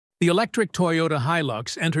The electric Toyota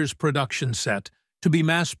Hilux enters production set to be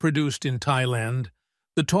mass-produced in Thailand.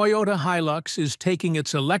 The Toyota Hilux is taking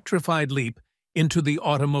its electrified leap into the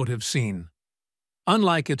automotive scene.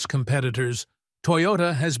 Unlike its competitors,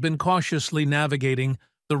 Toyota has been cautiously navigating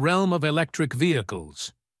the realm of electric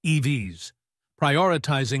vehicles, EVs,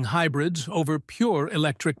 prioritizing hybrids over pure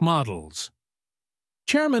electric models.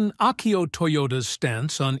 Chairman Akio Toyoda's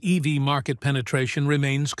stance on EV market penetration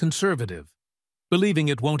remains conservative, believing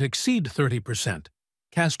it won't exceed 30%,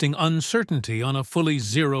 casting uncertainty on a fully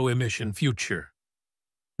zero-emission future.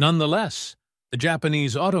 Nonetheless, the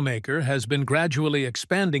Japanese automaker has been gradually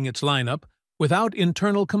expanding its lineup without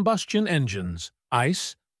internal combustion engines,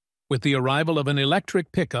 ICE, with the arrival of an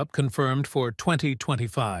electric pickup confirmed for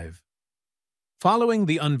 2025. Following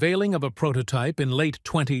the unveiling of a prototype in late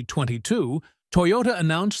 2022, Toyota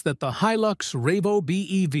announced that the Hilux Revo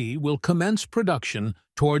BEV will commence production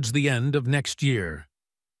towards the end of next year.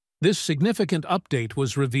 This significant update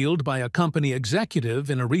was revealed by a company executive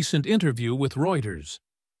in a recent interview with Reuters.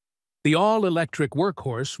 The all-electric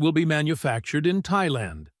workhorse will be manufactured in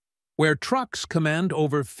Thailand, where trucks command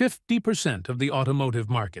over 50% of the automotive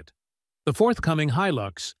market. The forthcoming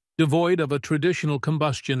Hilux, devoid of a traditional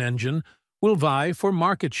combustion engine, will vie for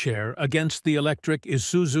market share against the electric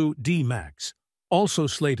Isuzu D-Max, also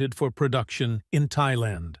slated for production in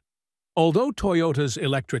Thailand. Although Toyota's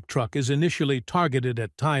electric truck is initially targeted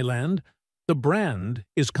at Thailand, the brand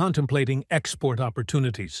is contemplating export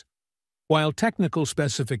opportunities. While technical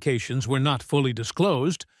specifications were not fully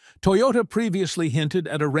disclosed, Toyota previously hinted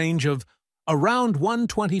at a range of around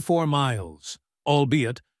 124 miles,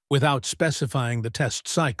 albeit without specifying the test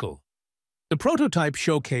cycle. The prototype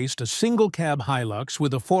showcased a single-cab Hilux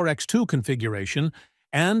with a 4x2 configuration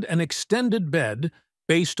and an extended bed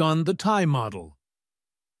based on the Thai model.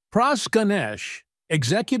 Pras Ganesh,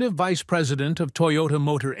 Executive Vice President of Toyota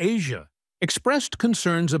Motor Asia, expressed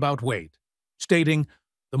concerns about weight, stating,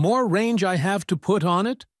 "The more range I have to put on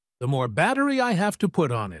it, the more battery I have to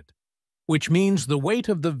put on it, which means the weight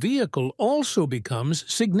of the vehicle also becomes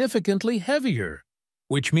significantly heavier,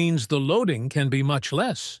 which means the loading can be much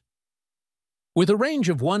less." With a range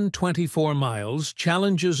of 124 miles,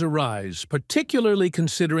 challenges arise, particularly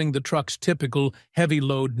considering the truck's typical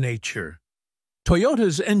heavy-load nature.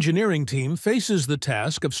 Toyota's engineering team faces the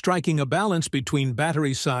task of striking a balance between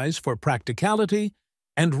battery size for practicality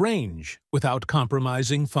and range without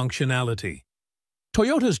compromising functionality.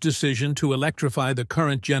 Toyota's decision to electrify the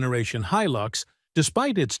current generation Hilux,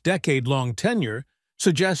 despite its decade-long tenure,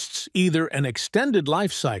 suggests either an extended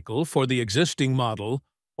life cycle for the existing model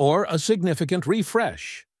or a significant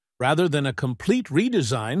refresh, rather than a complete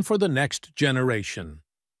redesign for the next generation.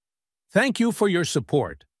 Thank you for your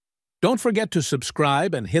support. Don't forget to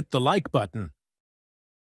subscribe and hit the like button.